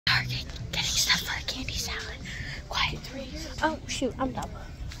Getting stuff for a candy salad. Quiet. Oh, shoot, I'm dumb.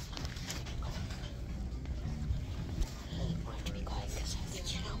 I have to be quiet because,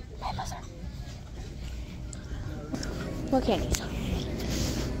 you know, my mother. What candies?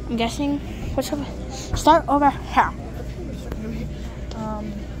 I'm guessing, what's over? Start over here. Sour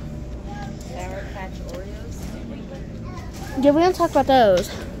Patch Oreos. Yeah, we don't talk about those.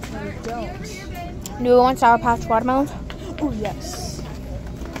 I don't. Do we want Sour Patch watermelons? Oh, yes.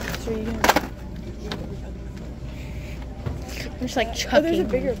 So you can... I'm just like Oh, there's a chucking.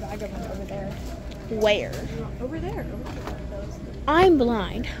 bigger bag of them over there. Where? Over there. I'm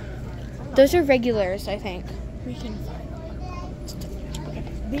blind. Those are regulars, I think. We can find them.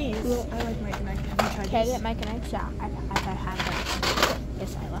 These, I like Mike and Ike. Have you tried Can I these? get Mike and Ike's? Yeah, I've had them.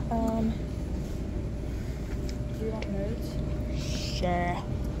 Yes, Isla. Do you want nerds? Sure.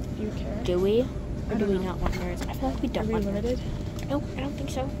 Do you care? Do we? Or I do don't we know. not want nerds? I feel like we Are don't we want limited? nerds. Nope, I don't think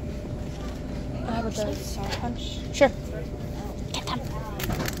so. How about the Sour Punch? Sure. Get them.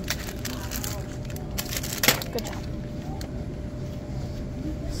 Good job.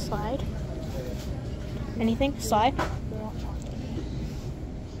 Slide. Anything? Slide? We want chocolate.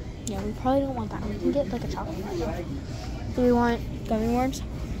 Yeah, we probably don't want that. We can get like a chocolate. Do we want gummy worms?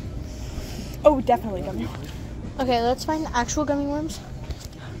 Oh, definitely gummy. Okay, let's find the actual gummy worms.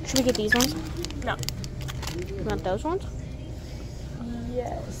 Should we get these ones? No. You want those ones?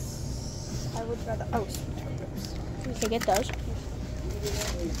 Yes. I would rather. Oh, sweet Oreos. Okay, get those.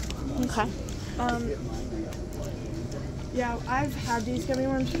 Okay. Yeah, I've had these gummy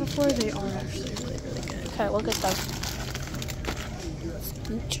worms before. They are actually really, really good. Okay, we'll get those.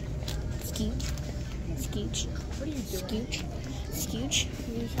 Scooch. Scooch. Scooch. What are you doing? Scooch. Scooch.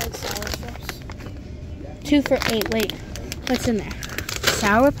 You tried sour strips? 2 for $8. Wait, what's in there?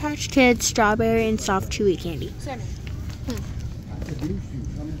 Sour Patch Kids, strawberry, and soft chewy candy. Sammy.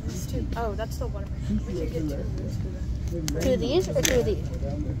 These two. Oh, that's the one. We could get 2 of those for the. 2 of these or 2 of these?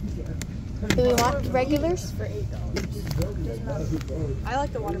 Do we want regulars? For $8. Doesn't matter. I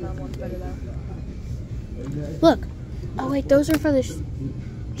like the watermelon ones better though. Look. Oh wait, those are for the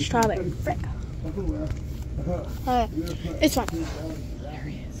strawberry. Frick. It's fine.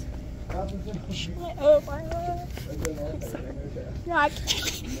 Oh my god.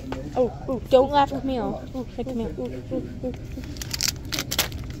 Oh, don't laugh at Camille. Hey, Camille.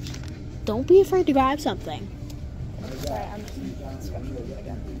 Don't be afraid to grab something. Sorry, I'm just scratching it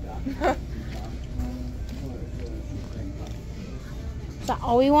again. Is that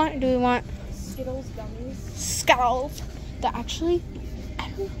all we want? Or do we want Skittles gummies. Skittles? That actually, I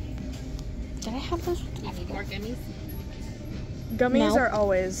don't know. Did I have those? You need more gummies? Gummies No. are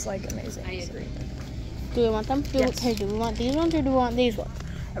always like amazing. I agree. Do we want them? Yes. Okay, do we want these ones or do we want these ones?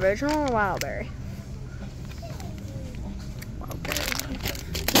 Original or wild berry?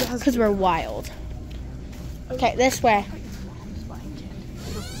 Because we're wild. Okay, this way.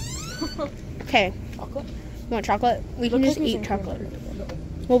 Okay. Chocolate? You want chocolate? We can just eat chocolate.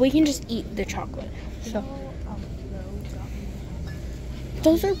 Well, we can just eat the chocolate. So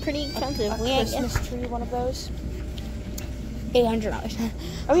those are pretty expensive. A We ain't Christmas tree, one of those. $800.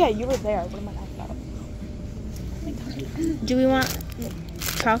 Oh yeah, you were there. What am I talking about? Do we want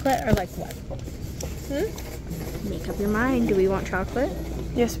chocolate or like what? Make up your mind. Do we want chocolate?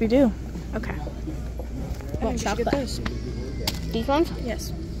 Yes, we do. Okay. I Want think we should get chocolate? those. These ones?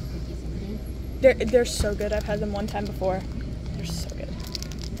 Yes. They're so good. I've had them one time before. They're so good.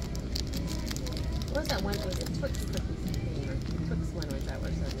 What was that one? Was it Twix cookies? Twix one, or is that what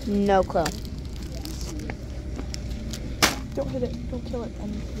it was? No clue. Don't hit it. Don't kill it.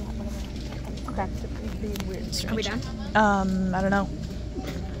 And yeah, whatever. Okay. It's being weird and strange. Are we done? I don't know.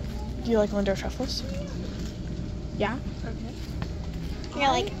 Do you like Lindor truffles? Yeah. Okay. You're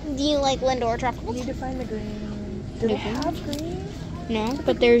like, do you like Lindor We truffles? need to find the green. Do they have green? No,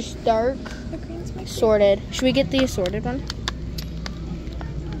 but there's dark, The green's my favorite. assorted. Should we get the assorted one?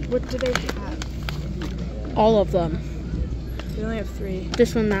 What do they have? All of them. We only have 3.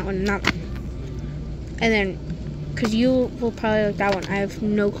 This one, that one, that one. And then, because you will probably like that one. I have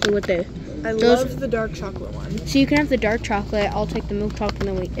no clue what they. I Those- love the dark chocolate one. So you can have the dark chocolate. I'll take the milk chocolate,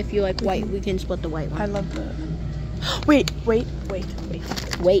 and then if you like white, we can split the white I one. love the. Wait. Wait. Okay,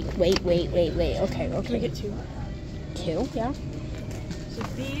 Can we get 2? 2, yeah. So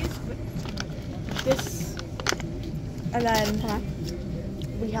these, this, and then Okay.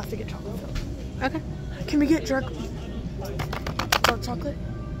 we have to get chocolate filled. Okay. Can we get dark chocolate?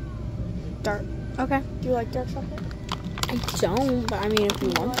 Dark. Okay. Do you like dark chocolate? I don't, but I mean, if you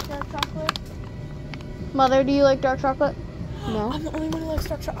Do you want. like dark chocolate? Mother, do you like dark chocolate? No. I'm the only one who likes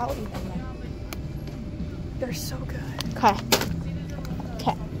dark chocolate. I'll eat them then. They're so good. Okay.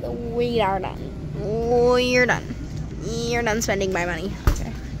 Okay. we are done. We're done. You're done spending my money.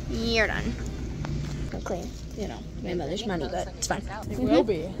 Okay. You're done. Okay. You know, my mother's money, but it's fine. It will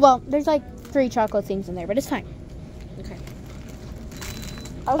be. Well, there's like 3 chocolate things in there, but it's fine. Okay.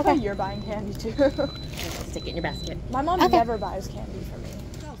 I love how you're buying candy too. Stick it in your basket. My mom Okay. never buys candy for me.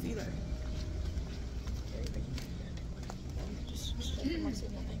 Either.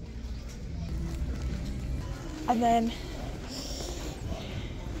 And then,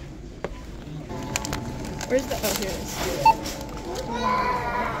 where's the? Oh, here it is.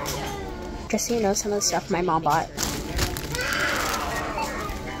 Just so you know, some of the stuff my mom bought.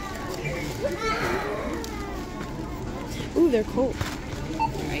 Ooh, they're cool.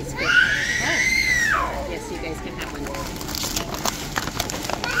 Ice cream. Oh. Yes, you guys can have one.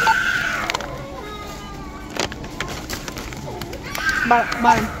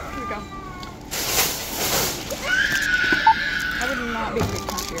 Bottom. Here we go. I would not be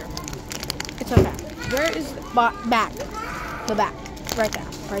happier. It's okay. Where is the? Back. The back. Right there.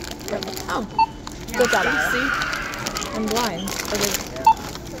 Right there. Oh, Good job, Ira. see, I'm blind. Okay.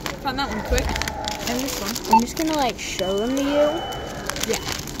 Found that one quick. And this one. I'm just gonna like show them to you. Yeah.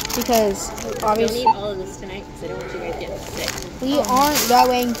 Because Don't obviously eat all of this tonight because I don't want you guys getting sick. we aren't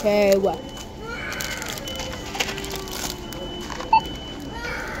going to.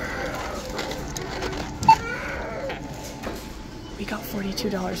 We got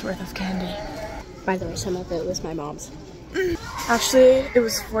 $42 worth of candy. By the way, some of it was my mom's. Actually, it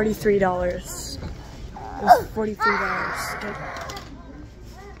was $43. It was $43.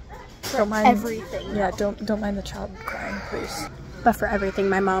 Don't mind Everything. Yeah, don't mind the child crying, please. But for everything,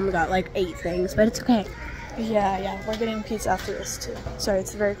 my mom got like 8 things, but it's okay. Yeah, we're getting pizza after this too. Sorry,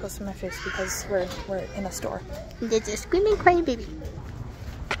 it's very close to my face because we're in a store. It's a screaming crying baby.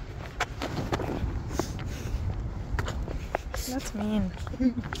 That's mean.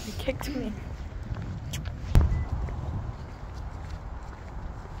 You kicked me.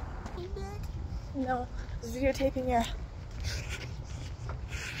 No, I was videotaping your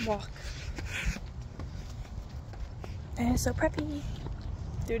walk. And it's so preppy.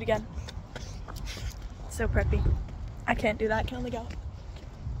 Do it again. So preppy. I can't do that. I can only go.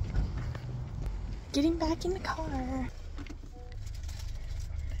 Getting back in the car.